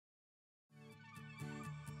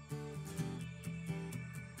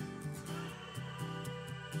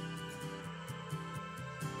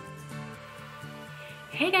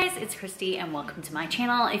Hey guys, it's Christy and welcome to my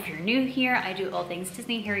channel. If you're new here, I do all things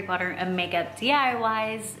Disney, Harry Potter, and makeup,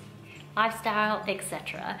 DIYs, lifestyle,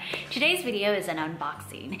 etc. Today's video is an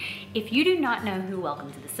unboxing. If you do not know who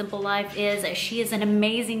Welcome to the Simple Life is, she is an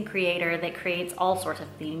amazing creator that creates all sorts of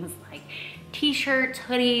things like t-shirts,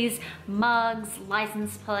 hoodies, mugs,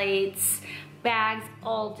 license plates, bags,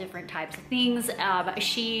 all different types of things.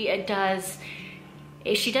 She does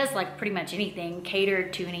like pretty much anything,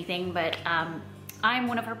 catered to anything, but I'm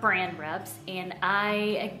one of her brand reps and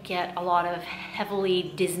I get a lot of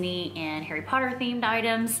heavily Disney and Harry Potter themed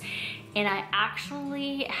items. And I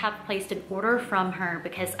actually have placed an order from her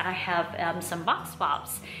because I have some box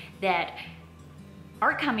swaps that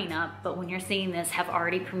are coming up, but when you're seeing this have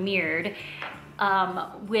already premiered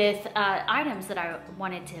with items that I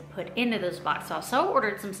wanted to put into those box swaps. So I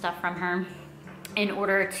ordered some stuff from her in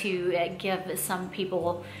order to give some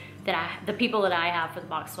people the people that I have for the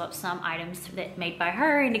box swap some items that made by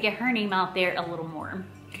her and to get her name out there a little more.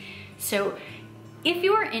 So if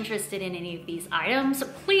you are interested in any of these items,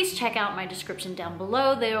 please check out my description down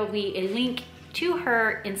below. There will be a link to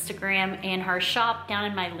her Instagram and her shop down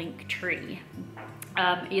in my link tree.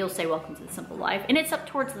 You'll say Welcome to the Simple Life, and it's up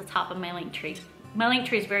towards the top of my link tree. My link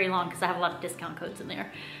tree is very long because I have a lot of discount codes in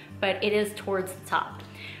there, but it is towards the top.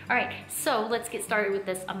 All right, so let's get started with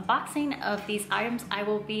this unboxing of these items. I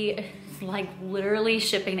will be like literally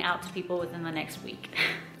shipping out to people within the next week.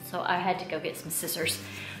 So I had to go get some scissors.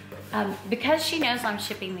 Because she knows I'm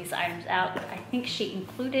shipping these items out, I think she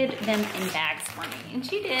included them in bags for me. And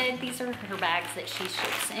she did. These are her bags that she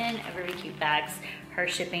ships in, very cute bags. Her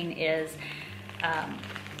shipping is,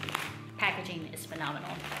 packaging is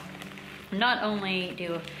phenomenal. Not only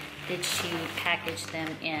did she package them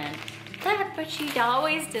in that, but she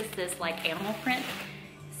always does this like animal print.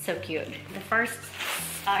 So cute. The first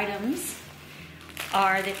items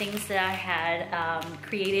are the things that I had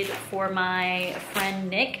created for my friend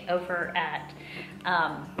Nick over at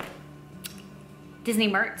Disney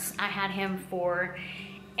Mertz. I had him for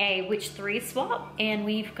a Witch 3 swap, and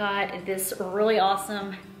we've got this really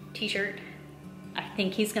awesome t-shirt. I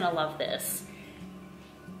think he's gonna love this.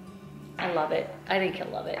 I love it. I think he'll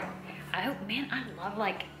love it. Man, I love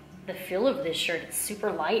like the feel of this shirt. It's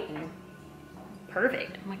super light and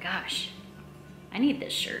perfect. Oh my gosh, I need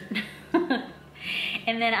this shirt.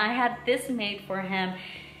 And then I had this made for him,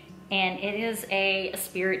 and it is a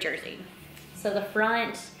spirit jersey. So the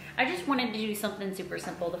front, I just wanted to do something super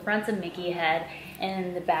simple. The front's a Mickey head,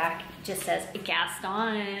 and the back just says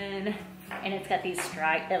Gaston. And it's got these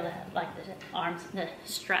stripes, like the arms, the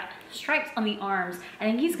stripes on the arms. I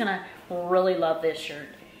think he's gonna really love this shirt.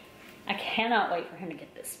 I cannot wait for him to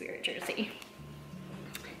get this spirit jersey.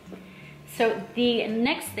 So the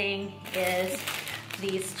next thing is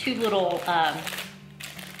these two little dog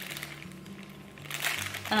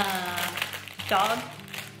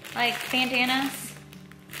like bandanas.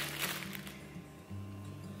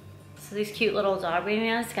 So these cute little dog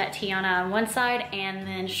bandanas got Tiana on one side and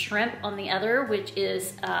then Shrimp on the other, which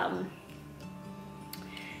is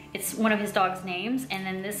it's one of his dog's names. And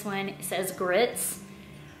then this one says Grits,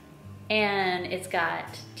 and it's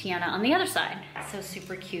got Tiana on the other side. So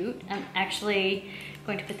super cute. I'm actually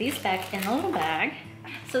going to put these back in the little bag.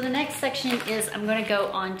 So the next section is I'm gonna go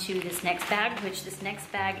on to this next bag, which this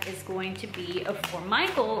next bag is going to be for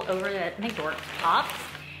Michael over at McDork Pops.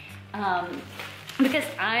 Because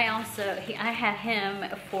I had him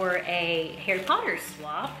for a Harry Potter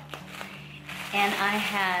swap, and I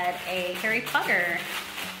had a Harry Potter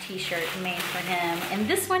t-shirt made for him. And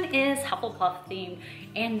this one is Hufflepuff themed,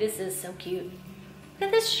 and this is so cute. Look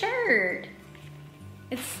at this shirt.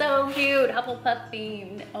 It's so cute, Hufflepuff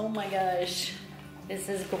themed. Oh my gosh. This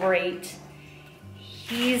is great.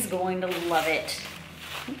 He's going to love it.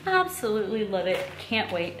 Absolutely love it.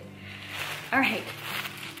 Can't wait. All right.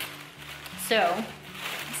 So,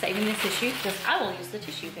 saving the tissue, because I will use the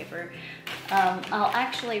tissue paper. I'll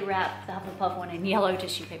actually wrap the Hufflepuff one in yellow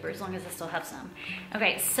tissue paper as long as I still have some.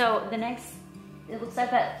 Okay, so the next, it looks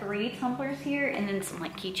like I've got 3 tumblers here and then some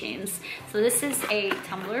like keychains. So this is a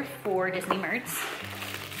tumbler for Disney Mertz.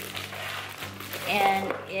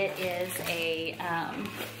 And it is a,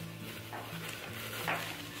 let's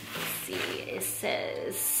see, it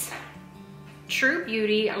says, True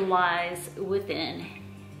Beauty Lies Within.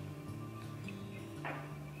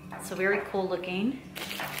 So very cool looking.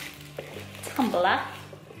 Tumbler.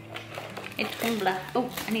 A tumbler. Oh,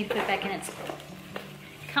 I need to put it back in its,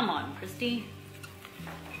 come on, Christy.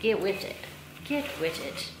 Get with it. Get with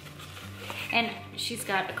it. And she's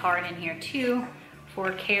got a card in here too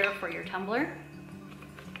for care for your tumbler.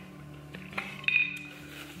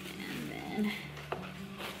 And then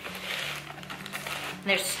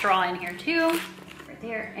There's straw in here too, right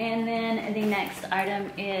there. And then the next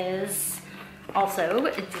item is also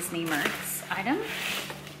a Disney Mercs item.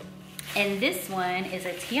 And this one is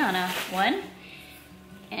a Tiana one.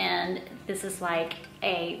 And this is like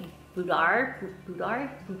a boudoir, I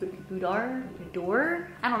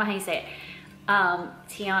don't know how you say it.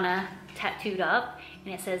 Tiana tattooed up,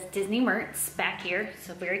 and it says Disney Mercs back here,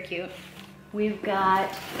 so very cute. We've got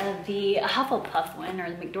the Hufflepuff one, or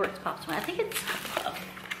the McDorks one. I think it's Hufflepuff,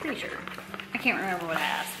 pretty sure. I can't remember what I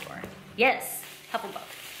asked for. Yes, Hufflepuff.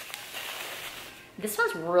 This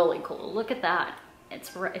one's really cool, look at that.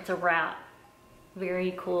 It's a wrap.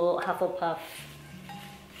 Very cool Hufflepuff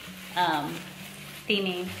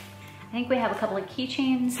theming. I think we have a couple of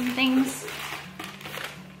keychains and things.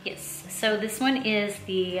 Yes, so this one is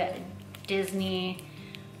the Disney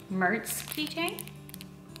Mercs keychain,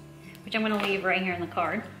 which I'm gonna leave right here in the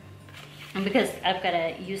card. And because I've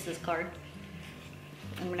gotta use this card,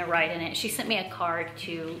 I'm gonna write in it. She sent me a card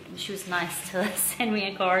too. She was nice to send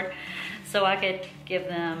me a card so I could give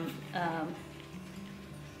them,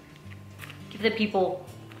 give the people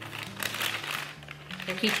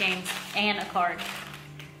their keychains and a card.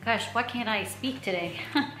 Gosh, why can't I speak today?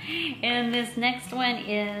 And this next one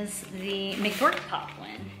is the McDork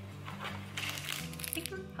one.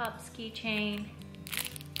 McDork keychain.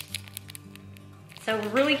 So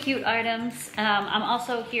really cute items. I'm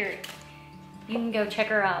also here. You can go check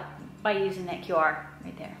her out by using that QR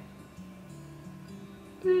right there.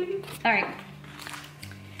 All right.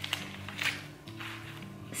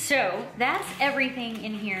 So that's everything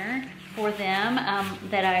in here for them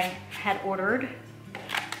that I had ordered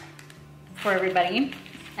for everybody.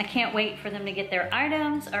 I can't wait for them to get their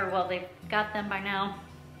items, or well, they've got them by now,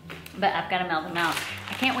 but I've got to mail them out.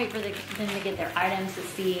 I can't wait for them to get their items to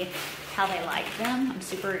see how they like them. I'm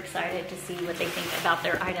super excited to see what they think about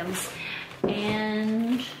their items.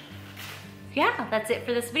 And yeah, that's it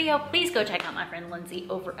for this video. Please go check out my friend Lindsay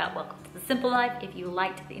over at Welcome to the Simple Life if you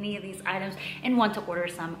liked any of these items and want to order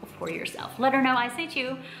some for yourself. Let her know I sent you.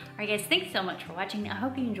 All right guys, thanks so much for watching. I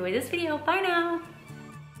hope you enjoyed this video. Bye now.